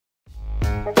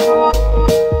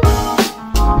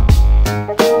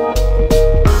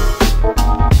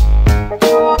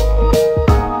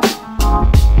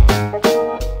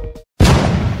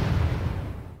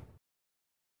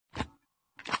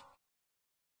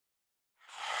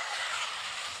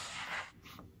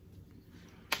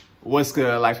What's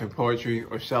good, Life and Poetry,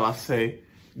 or shall I say,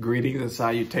 greetings and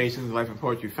salutations, Life and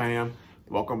Poetry fam.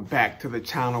 Welcome back to the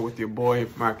channel with your boy,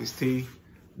 Marcus T.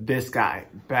 This guy,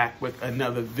 back with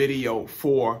another video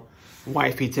for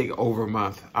Wifey Takeover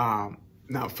Month.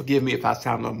 Now, forgive me if I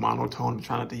sound a little monotone. I'm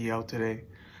trying not to yell today.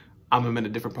 I'm in a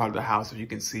different part of the house, if you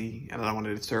can see, and I don't want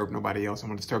to disturb nobody else. I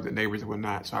want to disturb the neighbors and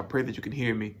whatnot, so I pray that you can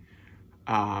hear me.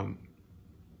 But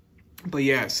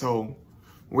yeah, so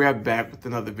we're back with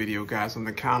another video, guys, on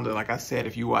the calendar. Like I said,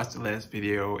 if you watched the last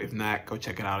video, if not, go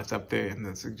check it out. It's up there in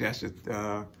the suggested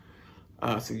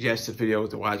videos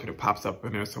to watch, when it pops up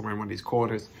in there somewhere in one of these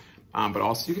corners. But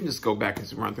also, you can just go back and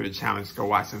just run through the challenge, go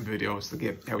watch some videos to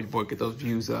have your boy get those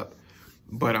views up.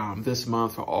 But this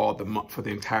month, for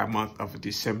the entire month of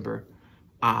December,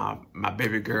 my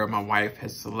baby girl, my wife,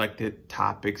 has selected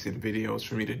topics and videos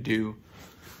for me to do,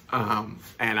 and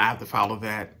I have to follow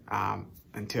that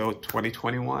until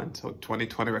 2021. So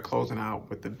 2020, we're closing out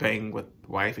with the bang with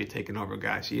Wifey taking over,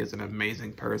 guys. She is an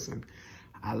amazing person.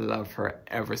 I love her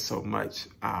ever so much.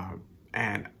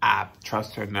 And I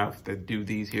trust her enough to do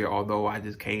these here, although I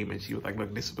just came and she was like,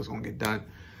 look, this is what's gonna get done.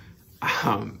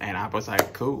 And I was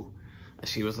like, cool.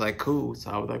 She was like, cool.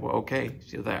 So I was like, well, okay.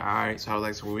 She was like, all right. So I was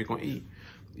like, so what are we gonna eat?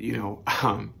 You know,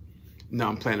 no,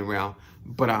 I'm playing around.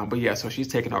 But yeah, so she's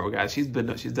taking over, guys. She's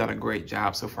done a great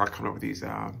job so far coming up with these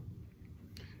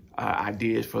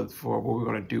ideas for what we're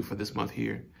gonna do for this month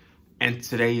here. And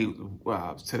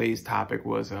today's topic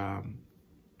was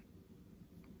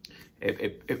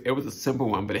it was a simple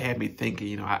one, but it had me thinking.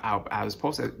 You know, I was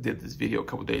supposed to did this video a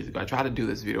couple days ago. I tried to do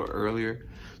this video earlier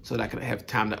so that I could have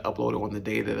time to upload it on the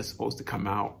day that it's supposed to come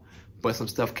out. But some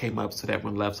stuff came up, so that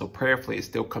one left. So prayerfully, it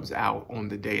still comes out on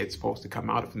the day it's supposed to come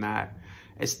out. If not,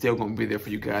 it's still gonna be there for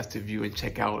you guys to view and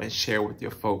check out and share with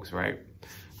your folks, right?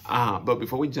 But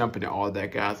before we jump into all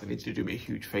that, guys, I need you to do me a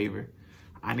huge favor.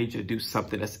 I need you to do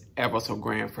something that's ever so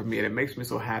grand for me, and it makes me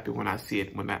so happy when I see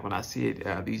it. When I see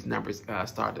it, these numbers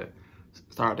start to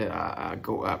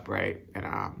go up, right?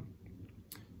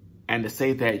 And to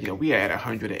say that, you know, we are at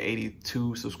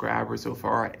 182 subscribers so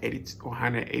far,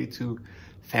 182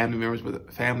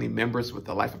 family members with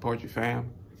the Life of Poetry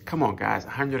fam. Come on, guys,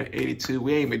 182.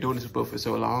 We ain't been doing this for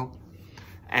so long.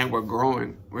 And we're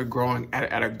growing. We're growing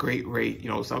at a great rate. You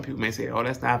know, some people may say, "Oh,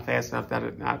 that's not fast enough."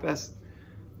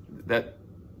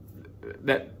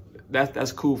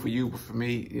 That's cool for you, but for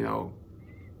me, you know,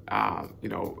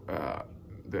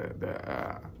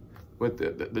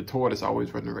 the tortoise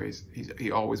always run the race.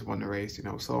 He always won the race. You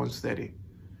know, slow, steady,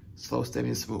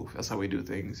 and smooth. That's how we do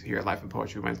things here at Life and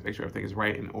Poetry. We want to make sure everything is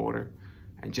right in order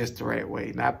and just the right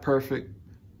way. Not perfect,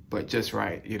 but just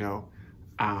right. You know.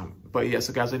 But yeah,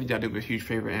 so guys, I need y'all to do me a huge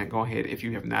favor and go ahead, if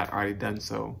you have not already done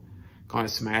so, go ahead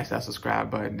and smash that subscribe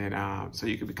button, and so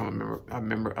you can become a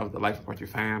member of the Life of Poetry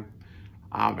fam.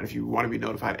 And if you want to be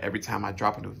notified every time I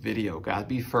drop a new video, guys,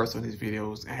 be first on these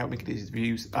videos and help me get these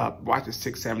views up. Watch it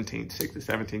 6 to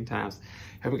 17 times.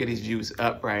 Help me get these views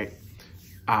up, right?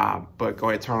 But go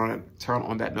ahead and turn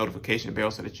on that notification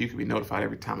bell so that you can be notified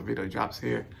every time a video drops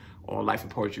here on Life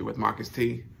and Poetry with Marcus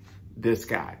T, this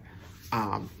guy.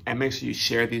 And make sure you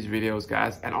share these videos,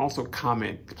 guys, and also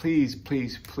comment. Please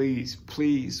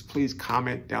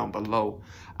comment down below.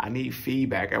 I need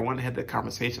feedback. I want to have the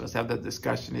conversation. Let's have that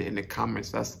discussion in the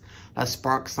comments. Let's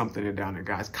spark something down there,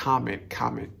 guys. Comment.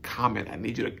 I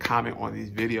need you to comment on these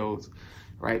videos,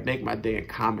 right? Make my day and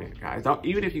comment, guys.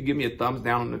 Even if you give me a thumbs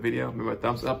down on the video, remember,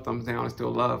 thumbs up, thumbs down is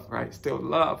still love, right? Still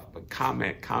love, but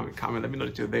comment. Let me know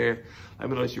that you're there. Let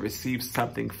me know that you received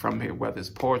something from here, whether it's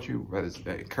poetry, whether it's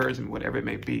encouragement, whatever it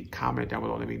may be. Comment down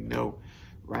below, let me know,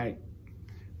 right?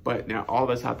 But now all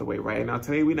that's out the way, right? Now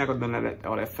today we're not gonna do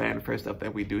all that fanfare stuff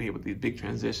that we do here with these big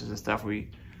transitions and stuff.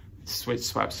 We switch,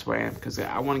 swap, swam, because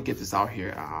I want to get this out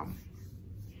here.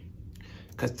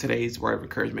 Because today's word of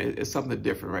encouragement is something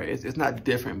different, right? It's not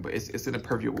different, but it's in the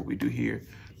purview of what we do here.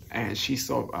 And she's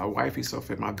so, Wifey saw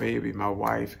fit, my baby, my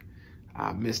wife,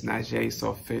 Miss Najee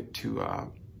saw fit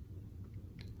to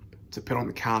put on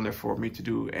the calendar for me to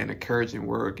do an encouraging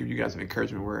word, give you guys an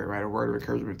encouragement word, right? A word of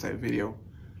encouragement type video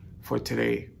for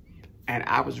today. And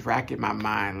I was racking my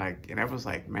mind, like, and I was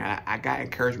like, man, I got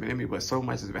encouragement in me, but so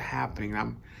much has been happening.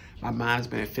 My mind's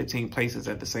been in 15 places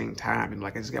at the same time. And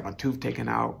like, I just got my tooth taken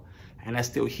out, and that's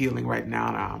still healing right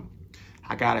now. And,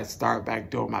 I gotta start back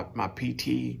doing my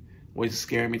PT, which is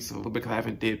scaring me just a little bit because I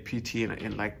haven't did PT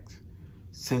in like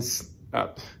since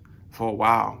for a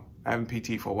while. I haven't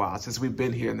PT for a while. Since we've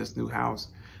been here in this new house,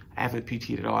 I haven't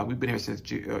PT'd at all. We've been here since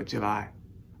July.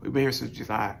 We've been here since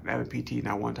July. I haven't PT'd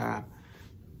not one time.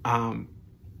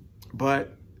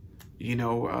 But, you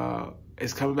know,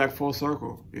 it's coming back full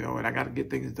circle, you know, and I got to get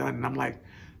things done. And I'm like,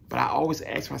 but I always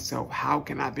ask myself, how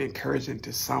can I be encouraging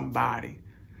to somebody?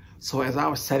 So as I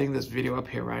was setting this video up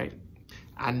here, right,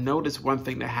 I noticed one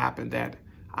thing that happened that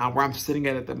where I'm sitting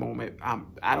at the moment,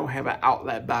 I don't have an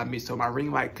outlet by me, so my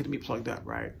ring light couldn't be plugged up,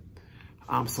 right?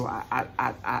 So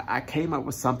I came up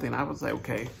with something. I was like,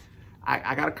 okay,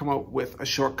 I got to come up with a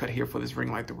shortcut here for this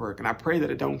ring light to work. And I pray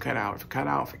that it don't cut out. If it cut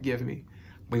out, forgive me.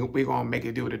 We're going to make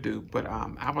it do what it do. But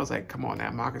I was like, come on now,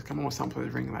 Marcus, come on with something for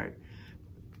this ring light.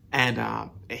 And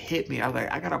it hit me. I was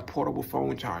like, I got a portable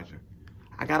phone charger.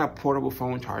 I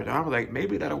was like,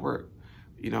 maybe that'll work.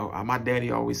 You know, my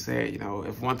daddy always said, you know,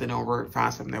 if one thing don't work,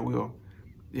 find something that will.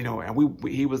 You know, and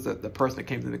he was the person that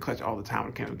came to the clutch all the time when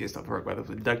it came to get stuff to work, whether it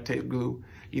was duct tape, glue,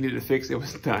 you needed to fix it,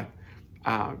 was done.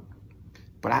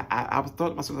 But I was thought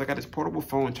to myself, I got this portable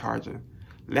phone charger.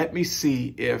 Let me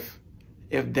see if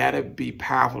that'd be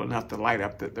powerful enough to light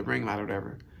up the ring light or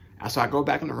whatever. And so I go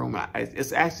back in the room.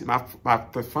 It's actually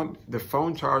the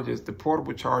phone charger, the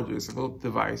portable charger is a little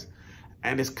device,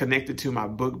 and it's connected to my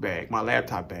book bag, my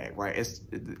laptop bag, right?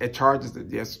 It charges.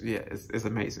 It's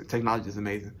amazing. Technology is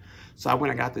amazing. So I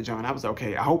went and got the joint. I was like,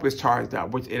 okay, I hope it's charged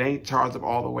up, which it ain't charged up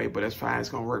all the way, but it's fine. It's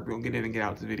gonna work. We're gonna get in and get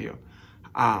out this video.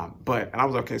 And I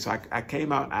was okay. So I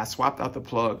came out and I swapped out the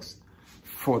plugs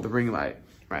for the ring light.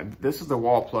 Right, this is the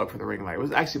wall plug for the ring light. It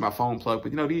was actually my phone plug,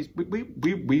 but you know, these we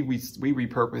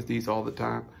repurpose these all the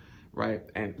time, right?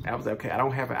 And I was like, okay, I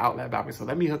don't have an outlet about me, so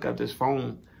let me hook up this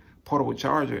phone portable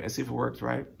charger and see if it works,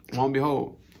 right? Lo and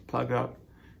behold, plug up,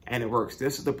 and it works.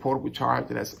 This is the portable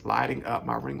charger that's lighting up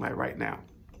my ring light right now.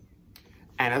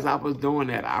 And as I was doing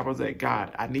that, I was like,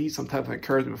 God, I need some type of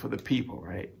encouragement for the people,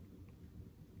 right?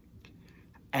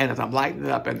 And as I'm lighting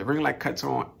it up and the ring light cuts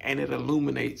on and it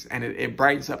illuminates and it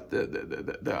brightens up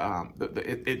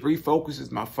it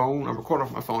refocuses my phone. I'm recording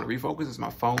off my phone. It refocuses my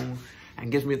phone and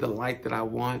gives me the light that I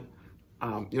want.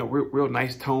 You know, real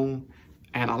nice tone.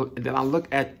 And then I look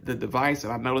at the device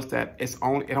and I notice that it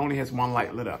only has one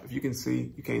light lit up. If you can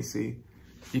see, you can't see.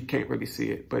 You can't really see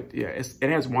it. But yeah, it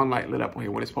has one light lit up on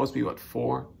here when it's supposed to be, what,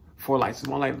 four lights. There's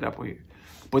one light lit up on here.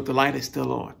 But the light is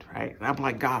still on, right? And I'm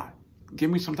like, God, give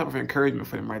me some type of encouragement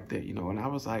for them right there, you know. And I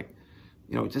was like,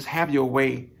 you know, just have your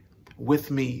way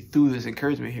with me through this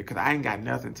encouragement here, because I ain't got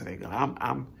nothing today.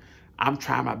 I'm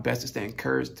trying my best to stay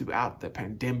encouraged throughout the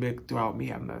pandemic, throughout me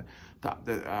having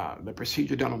the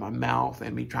procedure done on my mouth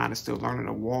and me trying to still learning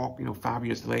to walk, you know, 5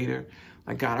 years later.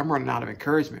 Like, God, I'm running out of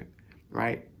encouragement,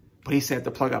 right? But he said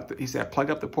to plug up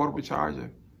the portable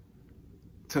charger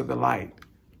to the light.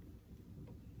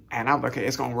 And I'm like, okay,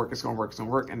 it's gonna work, it's gonna work, it's gonna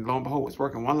work. And lo and behold, it's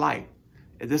working. One light.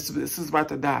 This is about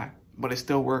to die, but it's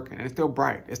still working, and it's still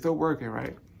bright. It's still working,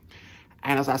 right?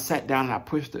 And as I sat down and I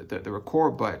pushed the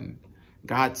record button,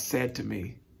 God said to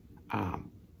me,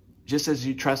 just as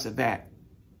you trusted that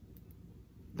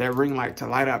ring light to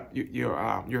light up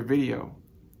your video,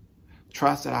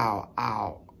 trust that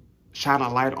I'll shine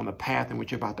a light on the path in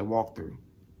which you're about to walk through.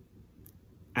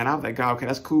 And I was like, God, okay,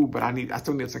 that's cool, but I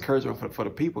still need this encouragement for the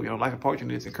people. You know, like a poetry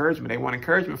needs encouragement. They want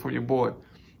encouragement from your boy.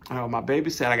 My baby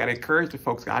said, I got to encourage the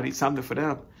folks. I need something for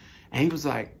them. And he was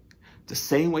like, the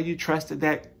same way you trusted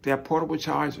that portable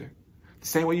charger, the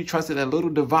same way you trusted that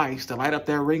little device to light up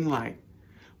that ring light,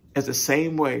 is the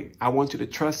same way I want you to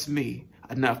trust me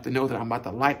enough to know that I'm about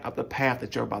to light up the path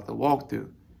that you're about to walk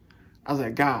through. I was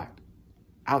like, God,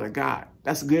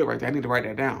 that's good right there. I need to write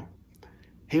that down.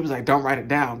 He was like, don't write it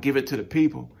down. Give it to the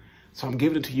people. So I'm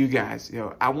giving it to you guys. You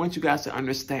know, I want you guys to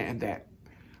understand that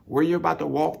where you're about to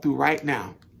walk through right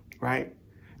now, right?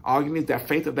 All you need is that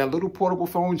faith of that little portable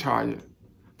phone charger.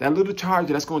 That little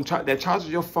charger that's going to that charges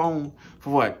your phone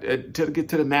for what? Till it get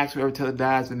to the max, whatever, till it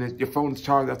dies, and then your phone's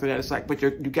charged after that. It's like, but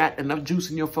you got enough juice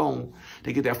in your phone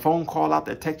to get that phone call out,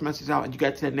 that text message out, and you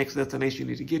got to that next destination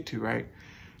you need to get to, right?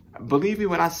 Believe me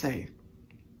when I say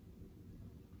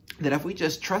that if we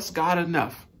just trust God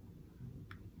enough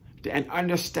and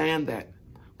understand that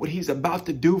what he's about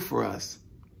to do for us,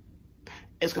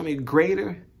 it's going to be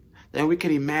greater than we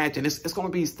can imagine. It's going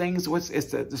to be things,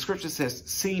 the scripture says,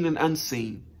 seen and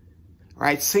unseen,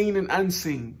 right? Seen and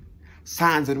unseen,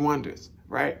 signs and wonders,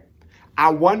 right? I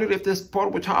wondered if this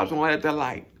portable charger was going to light up that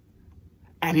light.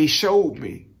 And he showed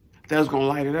me that it was going to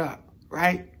light it up,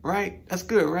 right? Right? That's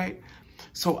good, right?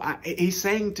 So he's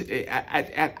saying,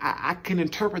 I can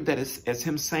interpret that as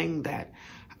him saying that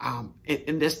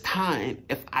in this time,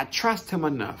 if I trust him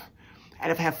enough,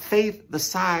 and if I have faith the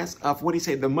size of what he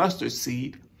said, the mustard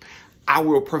seed, I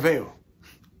will prevail.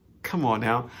 Come on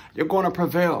now. You're going to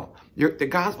prevail. The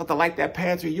God's about to light that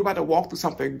path for you. You're about to walk through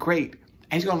something great.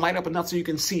 And he's going to light up enough so you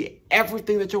can see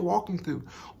everything that you're walking through.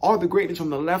 All the greatness from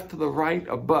the left to the right,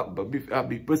 above,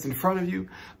 what's in front of you,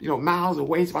 miles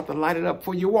away. He's about to light it up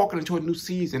for you. You're walking into a new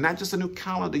season, not just a new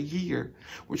calendar year,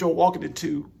 which you're walking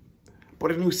into,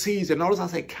 but a new season. Notice I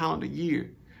say calendar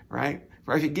year, right?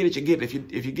 Right? If you get it, you get it.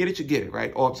 If you get it, you get it,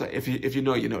 right? Or I'm sorry, if you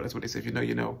know, you know. That's what they say. If you know,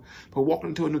 you know. But walking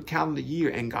into a new calendar year,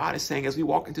 and God is saying, as we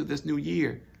walk into this new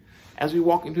year,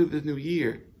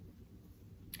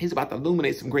 he's about to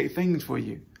illuminate some great things for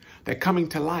you. They're coming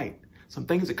to light. Some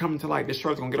things are coming to light. This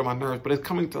short's going to get on my nerves, but it's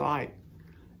coming to light.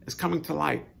 It's coming to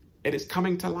light. It is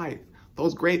coming to light.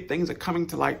 Those great things are coming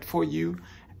to light for you.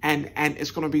 And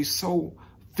it's going to be so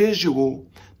visual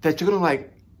that you're going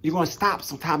to stop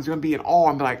sometimes. You're going to be in awe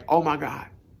and be like, oh my God.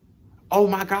 Oh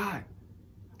my God.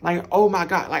 Like, oh my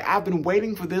God. Like, I've been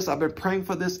waiting for this. I've been praying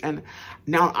for this. And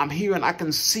now I'm here and I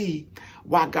can see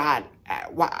why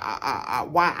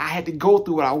I had to go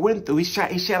through what I went through. He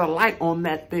shed a light on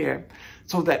that there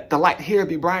so that the light here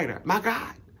be brighter. My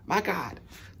God, my God.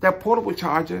 That portable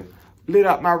charger lit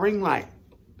up my ring light.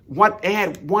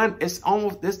 It's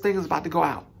almost, this thing is about to go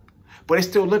out, but it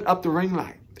still lit up the ring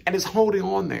light and it's holding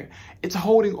on there. It's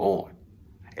holding on.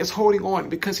 It's holding on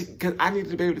because I need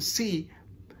to be able to see,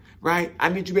 right? I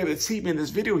need you to be able to see me in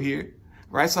this video here,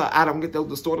 right? So I don't get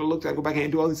the store to look at, go back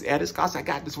and do all these edits. God said, I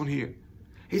got this one here.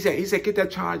 He said, get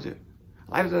that charger,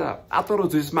 light it up. I thought it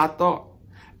was just my thought.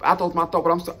 I thought it was my thought,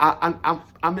 but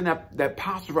I'm in that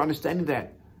posture of understanding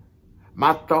that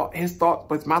my thought, his thought,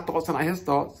 but my thoughts are not his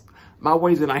thoughts. My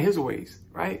ways are not his ways,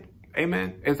 right?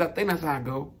 Amen. I think that's how I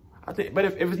go. I think, but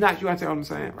if it's not you, I understand what I'm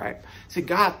saying, right? See,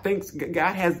 God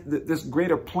has this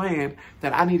greater plan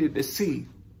that I needed to see.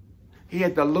 He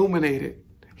had to illuminate it.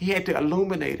 He had to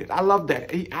illuminate it. I love that.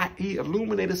 He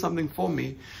illuminated something for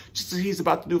me, just as he's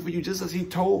about to do for you, just as he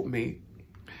told me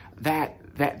that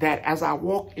as I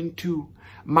walk into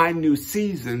my new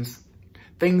seasons,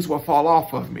 things will fall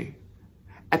off of me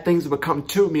and things will come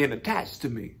to me and attach to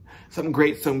me. Some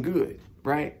great, some good,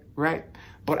 right? Right?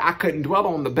 But I couldn't dwell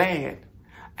on the bad.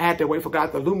 I had to wait for God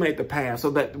to illuminate the path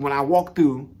so that when I walk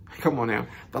through, come on now,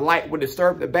 the light would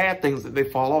disturb the bad things that they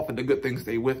fall off and the good things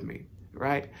stay with me.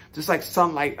 Right? Just like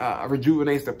sunlight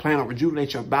rejuvenates the plant or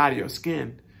rejuvenates your body or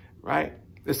skin, right?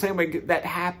 The same way that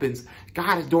happens,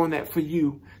 God is doing that for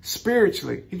you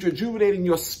spiritually. He's rejuvenating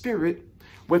your spirit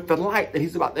with the light that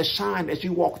he's about to shine as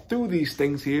you walk through these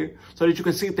things here so that you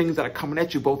can see things that are coming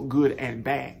at you, both good and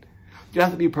bad. You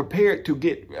have to be prepared to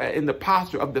get in the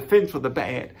posture of defense for the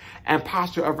bad and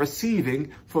posture of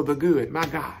receiving for the good. My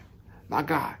God, my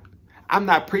God. I'm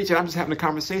not preaching. I'm just having a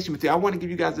conversation with you. I want to give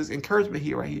you guys this encouragement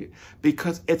here, right here,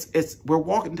 because we're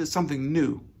walking into something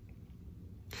new.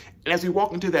 And as we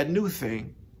walk into that new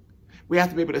thing, we have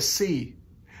to be able to see,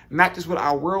 not just with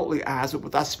our worldly eyes, but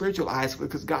with our spiritual eyes,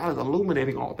 because God is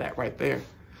illuminating all that right there.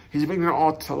 He's bringing it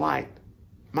all to light.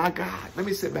 My God, let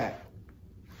me sit back.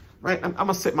 Right? I'm going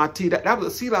to sip my tea. That was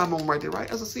a Selah moment right there, right?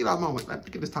 That's a Selah moment. Let me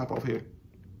get this top off here.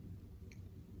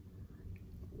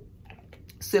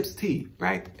 Sips tea,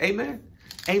 right? Amen.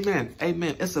 Amen.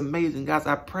 Amen. It's amazing, guys.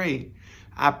 I pray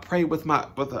with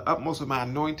the utmost of my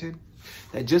anointing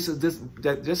that just as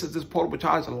this portable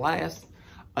charger lasts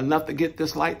enough to get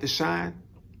this light to shine,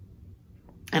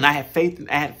 and I had faith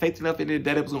enough in it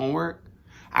that it was going to work.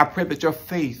 I pray that your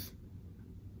faith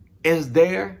is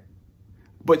there,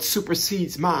 but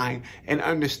supersedes mine, and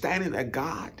understanding that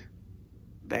God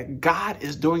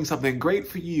is doing something great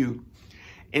for you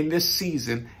in this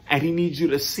season, and he needs you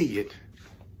to see it.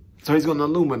 So he's going to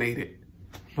illuminate it.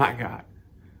 My God.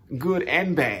 Good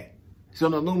and bad. He's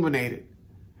going to illuminate it.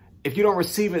 If you don't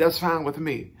receive it, that's fine with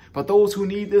me. But those who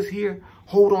need this here,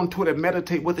 hold on to it and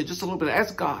meditate with it just a little bit.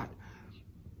 Ask God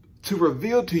to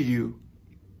reveal to you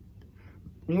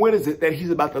what is it that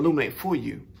he's about to illuminate for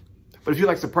you. But if you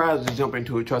like surprises, just jump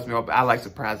into it. Trust me, I like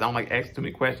surprises. I don't like asking too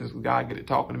many questions because God get it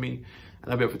talking to me.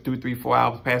 And I'll be up for 2, 3, 4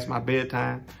 hours past my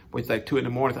bedtime, which is like 2 in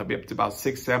the morning. So I'll be up to about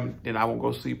 6, 7. Then I won't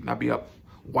go to sleep and I'll be up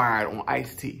wired on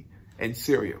iced tea and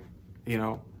cereal, you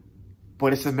know.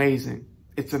 But it's amazing.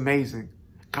 It's amazing.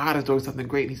 God is doing something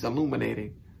great. He's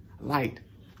illuminating light.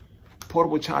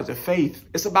 Portable charger, faith.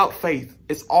 It's about faith.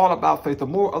 It's all about faith. The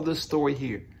more of this story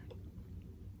here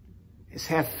is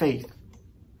have faith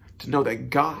to know that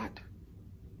God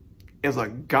is a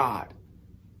God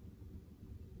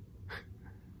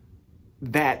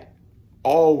that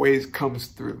always comes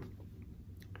through.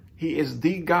 He is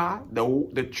the God,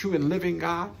 the true and living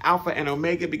God, Alpha and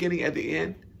Omega, beginning at the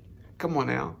end. Come on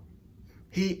now.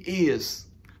 He is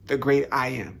the great I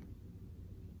am,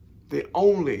 the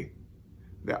only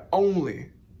the only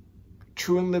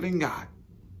true and living God,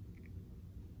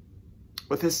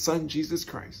 with his son, Jesus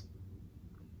Christ.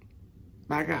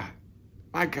 My God,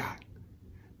 my God.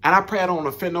 And I pray I don't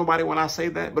offend nobody when I say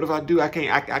that, but if I do, I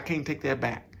can't take that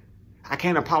back. I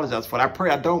can't apologize for it. I pray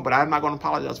I don't, but I'm not going to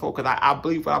apologize for it, because I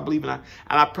believe what I believe in. And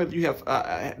I pray that you have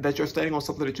that you're standing on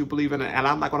something that you believe in, and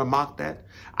I'm not going to mock that.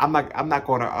 I'm not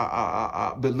going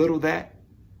to belittle that.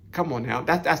 Come on now,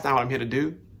 that's not what I'm here to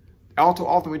do. All too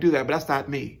often we do that, but that's not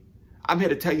me. I'm here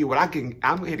to tell you what I can.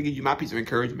 I'm here to give you my piece of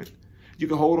encouragement. You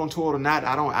can hold on to it or not.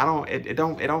 It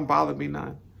don't bother me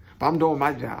none. But I'm doing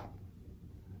my job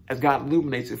as God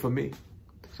illuminates it for me.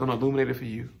 So I'm gonna illuminate it for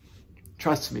you.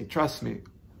 Trust me. Trust me.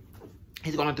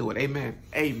 He's gonna do it. Amen.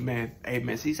 Amen.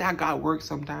 Amen. See how God works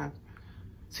sometimes.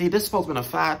 See, this is supposed to be a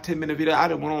 5-10 minute video. I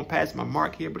didn't want to pass my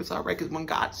mark here, but it's all right, because when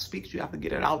God speaks, you have to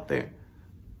get it out there.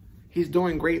 He's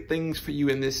doing great things for you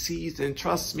in this season.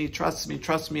 Trust me. Trust me.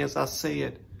 Trust me as I say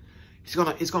it. He's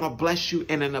gonna bless you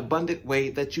in an abundant way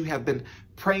that you have been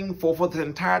praying for the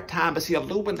entire time. But he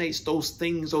illuminates those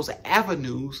things, those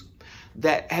avenues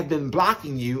that have been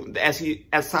blocking you, as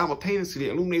simultaneously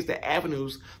illuminates the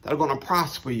avenues that are going to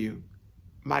prosper you.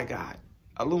 My God,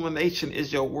 illumination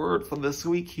is your word for this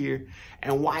week here.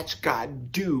 And watch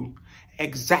God do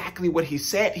exactly what he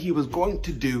said he was going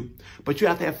to do. But you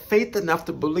have to have faith enough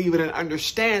to believe it and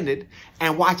understand it,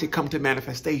 and watch it come to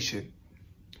manifestation.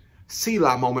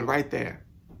 Selah moment right there.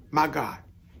 My God.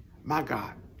 My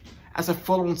God. That's a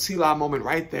full-on Selah moment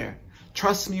right there.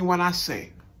 Trust me when I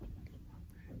say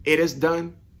it is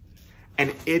done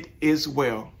and it is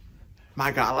well.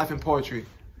 My God, life and poetry.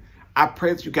 I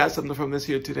pray that you got something from this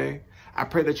here today. I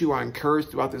pray that you are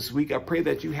encouraged throughout this week. I pray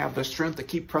that you have the strength to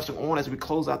keep pressing on as we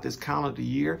close out this calendar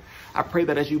year. I pray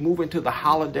that as you move into the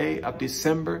holiday of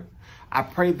December, I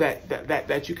pray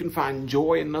that you can find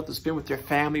joy enough to spend with your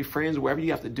family, friends, wherever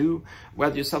you have to do,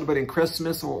 whether you're celebrating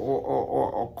Christmas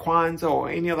or Kwanzaa or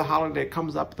any other holiday that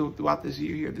comes up throughout this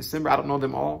year here, December. I don't know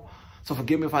them all, so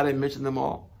forgive me if I didn't mention them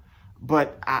all.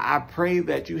 But I pray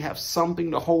that you have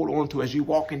something to hold on to as you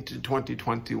walk into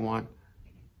 2021.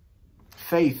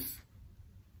 Faith.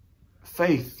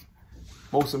 Faith,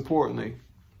 most importantly.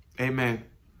 Amen.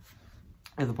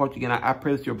 As a part again, I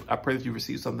pray that you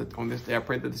receive something on this day. I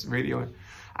pray that this video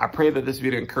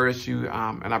encouraged you,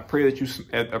 and I pray that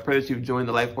you've joined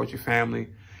the Life Poetry family,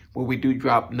 where we do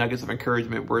drop nuggets of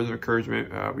encouragement, words of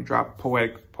encouragement. We drop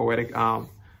poetic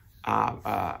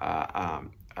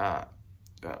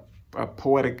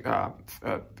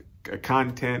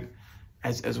content,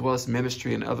 as well as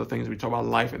ministry and other things. We talk about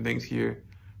life and things here.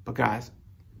 But guys,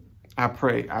 I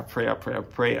pray.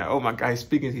 Oh my God, he's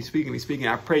speaking.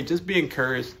 I pray, just be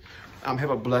encouraged. Have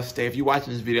a blessed day. If you're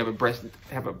watching this video,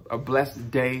 have a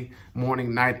blessed day,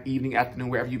 morning, night, evening, afternoon,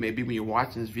 wherever you may be when you're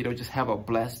watching this video. Just have a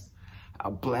blessed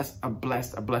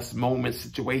moment,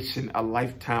 situation, a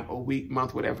lifetime, a week,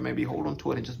 month, whatever it may be. Hold on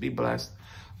to it and just be blessed.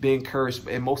 Be encouraged.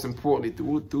 And most importantly,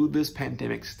 through this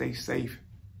pandemic, stay safe.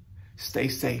 Stay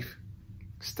safe.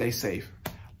 Stay safe.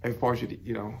 Life Poetry,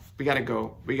 we gotta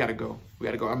go.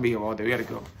 I'm here all day. We gotta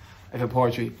go. Life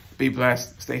Poetry, be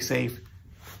blessed. Stay safe.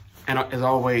 And as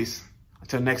always,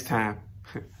 until next time,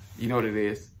 you know what it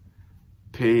is.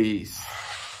 Peace.